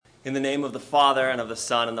In the name of the Father, and of the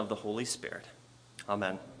Son, and of the Holy Spirit.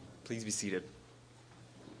 Amen. Please be seated.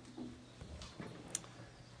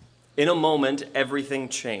 In a moment, everything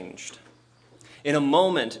changed. In a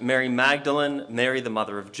moment, Mary Magdalene, Mary the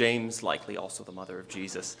mother of James, likely also the mother of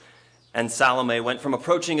Jesus, and Salome went from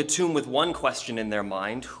approaching a tomb with one question in their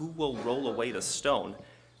mind, who will roll away the stone,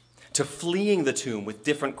 to fleeing the tomb with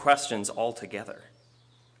different questions altogether.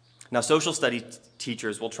 Now, social studies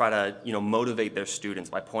teachers will try to, motivate their students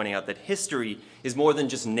by pointing out that history is more than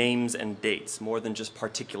just names and dates, more than just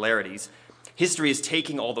particularities. History is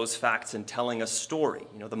taking all those facts and telling a story,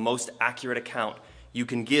 the most accurate account you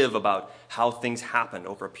can give about how things happened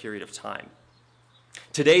over a period of time.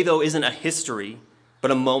 Today, though, isn't a history,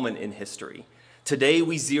 but a moment in history. Today,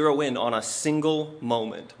 we zero in on a single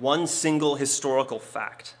moment, one single historical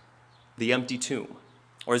fact, the empty tomb.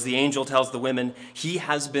 Or as the angel tells the women, he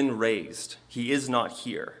has been raised. He is not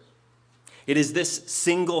here. It is this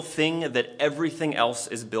single thing that everything else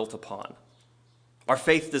is built upon. Our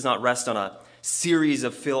faith does not rest on a series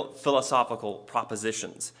of philosophical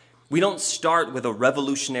propositions. We don't start with a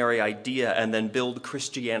revolutionary idea and then build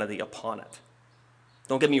Christianity upon it.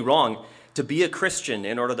 Don't get me wrong, to be a Christian,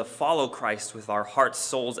 in order to follow Christ with our hearts,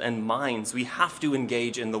 souls, and minds, we have to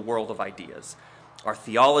engage in the world of ideas. Our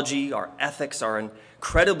theology, our ethics are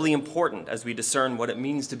incredibly important as we discern what it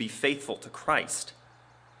means to be faithful to Christ.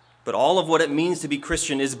 But all of what it means to be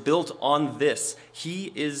Christian is built on this.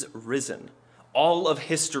 He is risen. All of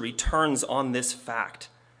history turns on this fact.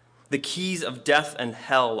 The keys of death and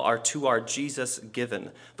hell are to our Jesus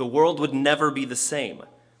given. The world would never be the same.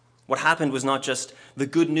 What happened was not just the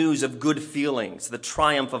good news of good feelings, the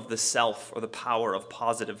triumph of the self, or the power of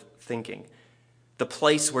positive thinking. The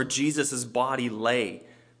place where Jesus' body lay,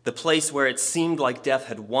 the place where it seemed like death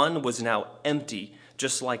had won, was now empty,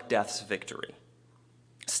 just like death's victory.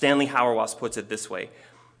 Stanley Hauerwas puts it this way: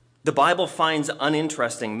 the Bible finds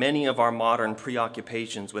uninteresting many of our modern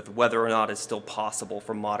preoccupations with whether or not it's still possible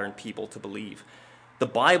for modern people to believe. The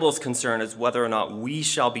Bible's concern is whether or not we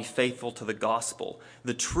shall be faithful to the gospel,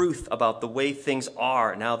 the truth about the way things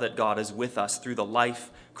are now that God is with us through the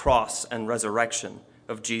life, cross, and resurrection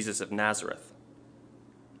of Jesus of Nazareth.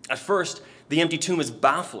 At first, the empty tomb is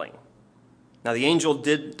baffling. Now, the angel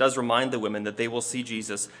does remind the women that they will see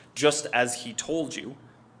Jesus just as he told you.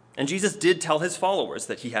 And Jesus did tell his followers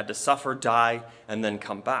that he had to suffer, die, and then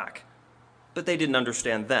come back. But they didn't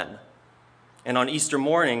understand then. And on Easter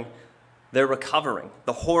morning, they're recovering.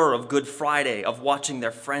 The horror of Good Friday, of watching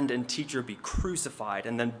their friend and teacher be crucified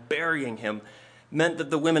and then burying him, meant that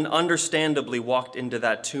the women understandably walked into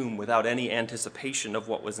that tomb without any anticipation of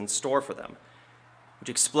what was in store for them, which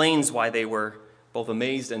explains why they were both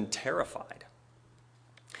amazed and terrified.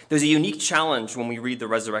 There's a unique challenge when we read the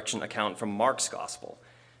resurrection account from Mark's gospel,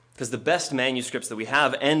 because the best manuscripts that we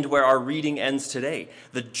have end where our reading ends today,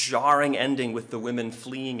 the jarring ending with the women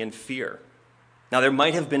fleeing in fear. Now, there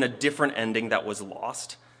might have been a different ending that was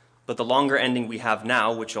lost, but the longer ending we have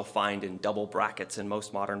now, which you'll find in double brackets in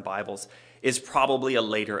most modern Bibles, is probably a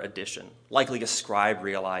later addition. Likely a scribe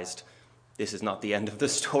realized, this is not the end of the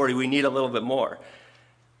story, we need a little bit more,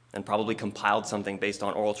 and probably compiled something based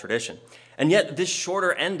on oral tradition. And yet, this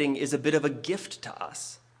shorter ending is a bit of a gift to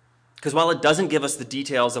us. Because while it doesn't give us the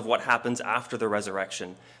details of what happens after the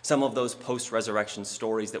resurrection, some of those post-resurrection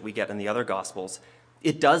stories that we get in the other Gospels,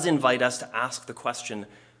 it does invite us to ask the question,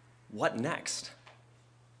 what next?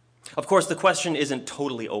 Of course, the question isn't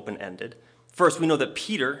totally open-ended. First, we know that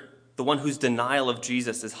Peter, the one whose denial of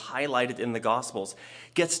Jesus is highlighted in the Gospels,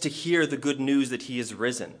 gets to hear the good news that he is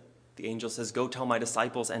risen. The angel says, go tell my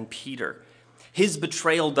disciples and Peter. His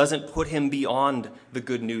betrayal doesn't put him beyond the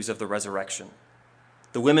good news of the resurrection.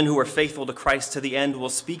 The women who were faithful to Christ to the end will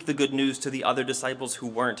speak the good news to the other disciples who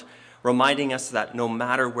weren't, reminding us that no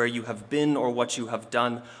matter where you have been or what you have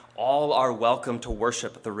done, all are welcome to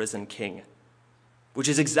worship the risen King, which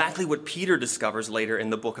is exactly what Peter discovers later in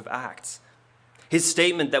the book of Acts. His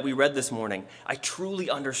statement that we read this morning, I truly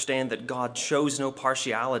understand that God shows no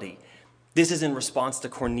partiality. This is in response to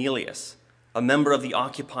Cornelius, a member of the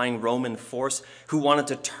occupying Roman force who wanted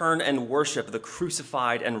to turn and worship the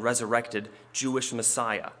crucified and resurrected Jewish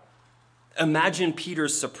Messiah. Imagine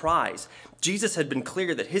Peter's surprise. Jesus had been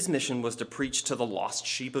clear that his mission was to preach to the lost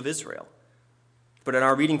sheep of Israel. But in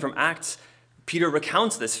our reading from Acts, Peter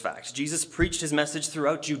recounts this fact. Jesus preached his message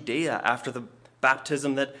throughout Judea after the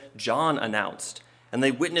baptism that John announced, and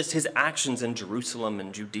they witnessed his actions in Jerusalem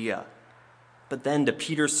and Judea. But then, to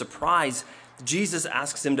Peter's surprise, Jesus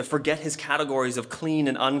asks him to forget his categories of clean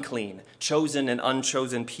and unclean, chosen and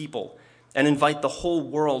unchosen people, and invite the whole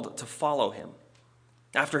world to follow him.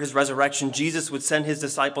 After his resurrection, Jesus would send his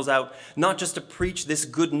disciples out not just to preach this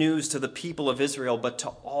good news to the people of Israel, but to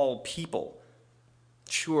all people.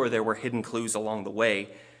 Sure, there were hidden clues along the way.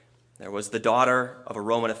 There was the daughter of a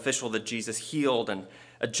Roman official that Jesus healed, and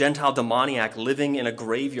a Gentile demoniac living in a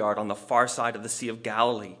graveyard on the far side of the Sea of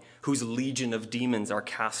Galilee, whose legion of demons are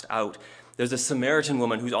cast out. There's a Samaritan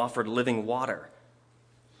woman who's offered living water.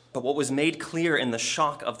 But what was made clear in the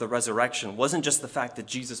shock of the resurrection wasn't just the fact that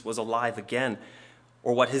Jesus was alive again,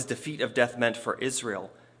 or what his defeat of death meant for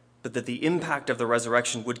Israel, but that the impact of the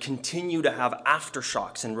resurrection would continue to have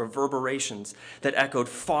aftershocks and reverberations that echoed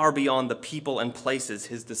far beyond the people and places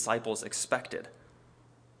his disciples expected.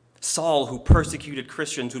 Saul, who persecuted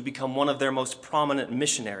Christians, would become one of their most prominent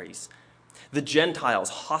missionaries. The Gentiles,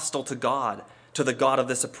 hostile to God, to the God of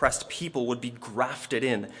this oppressed people, would be grafted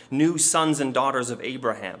in, new sons and daughters of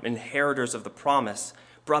Abraham, inheritors of the promise,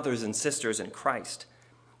 brothers and sisters in Christ.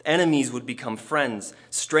 Enemies would become friends,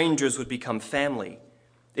 strangers would become family.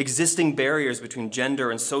 Existing barriers between gender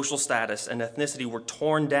and social status and ethnicity were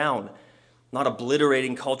torn down, not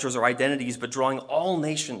obliterating cultures or identities, but drawing all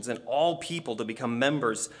nations and all people to become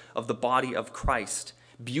members of the body of Christ,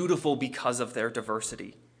 beautiful because of their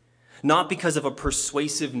diversity. Not because of a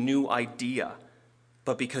persuasive new idea,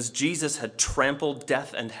 but because Jesus had trampled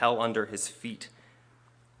death and hell under his feet.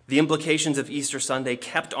 The implications of Easter Sunday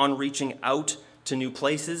kept on reaching out to new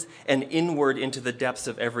places and inward into the depths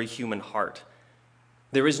of every human heart.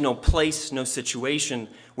 There is no place, no situation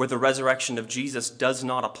where the resurrection of Jesus does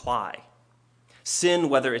not apply. Sin,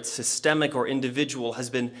 whether it's systemic or individual, has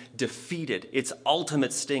been defeated. Its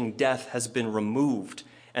ultimate sting, death, has been removed.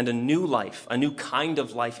 And a new life, a new kind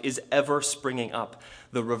of life, is ever springing up.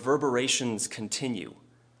 The reverberations continue.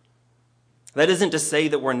 That isn't to say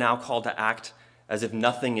that we're now called to act as if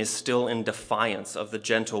nothing is still in defiance of the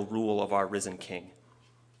gentle rule of our risen King.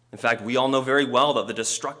 In fact, we all know very well that the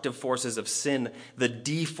destructive forces of sin, the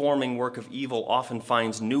deforming work of evil, often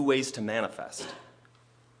finds new ways to manifest.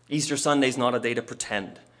 Easter Sunday is not a day to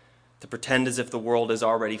pretend as if the world is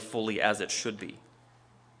already fully as it should be.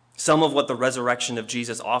 Some of what the resurrection of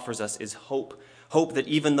Jesus offers us is hope. Hope that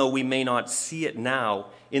even though we may not see it now,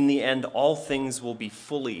 in the end all things will be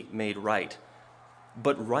fully made right.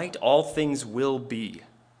 But right all things will be.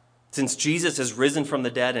 Since Jesus has risen from the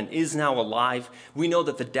dead and is now alive, we know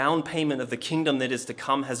that the down payment of the kingdom that is to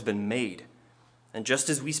come has been made. And just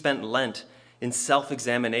as we spent Lent in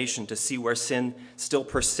self-examination to see where sin still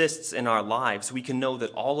persists in our lives, we can know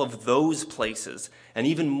that all of those places, and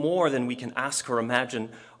even more than we can ask or imagine,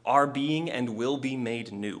 are being and will be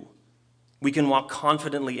made new. We can walk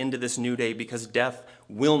confidently into this new day because death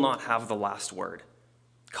will not have the last word.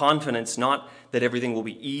 Confidence, not that everything will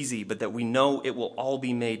be easy, but that we know it will all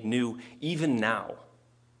be made new, even now.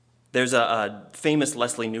 There's a famous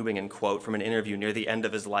Leslie Newbigin quote from an interview near the end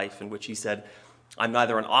of his life in which he said, "I'm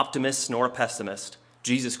neither an optimist nor a pessimist.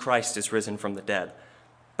 Jesus Christ is risen from the dead."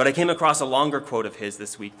 But I came across a longer quote of his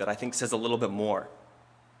this week that I think says a little bit more.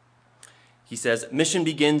 He says, "Mission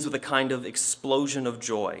begins with a kind of explosion of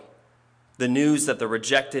joy. The news that the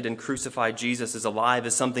rejected and crucified Jesus is alive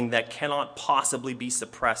is something that cannot possibly be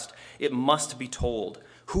suppressed. It must be told.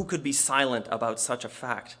 Who could be silent about such a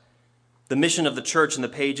fact? The mission of the church in the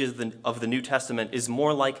pages of the New Testament is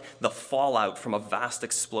more like the fallout from a vast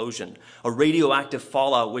explosion, a radioactive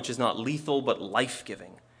fallout which is not lethal but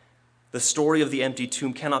life-giving. The story of the empty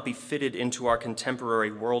tomb cannot be fitted into our contemporary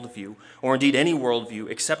worldview, or indeed any worldview,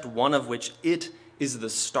 except one of which it is the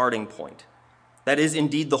starting point. That is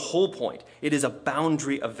indeed the whole point. It is a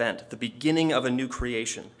boundary event, the beginning of a new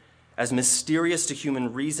creation, as mysterious to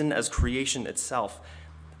human reason as creation itself.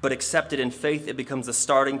 But accepted in faith, it becomes the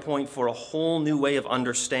starting point for a whole new way of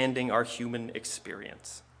understanding our human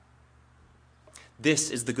experience. This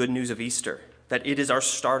is the good news of Easter, that it is our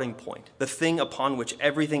starting point, the thing upon which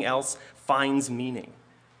everything else finds meaning.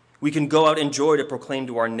 We can go out in joy to proclaim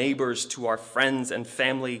to our neighbors, to our friends and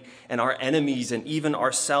family, and our enemies, and even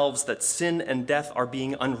ourselves, that sin and death are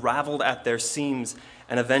being unraveled at their seams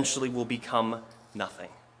and eventually will become nothing.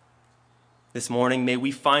 This morning, may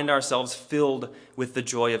we find ourselves filled with the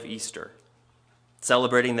joy of Easter,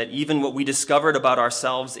 celebrating that even what we discovered about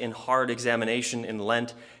ourselves in hard examination in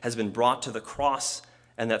Lent has been brought to the cross,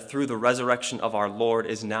 and that through the resurrection of our Lord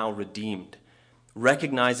is now redeemed.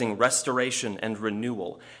 Recognizing restoration and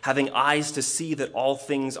renewal, having eyes to see that all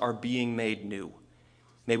things are being made new.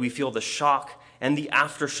 May we feel the shock and the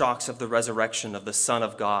aftershocks of the resurrection of the Son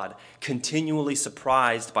of God, continually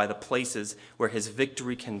surprised by the places where his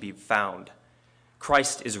victory can be found.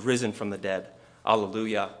 Christ is risen from the dead.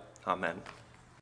 Alleluia. Amen.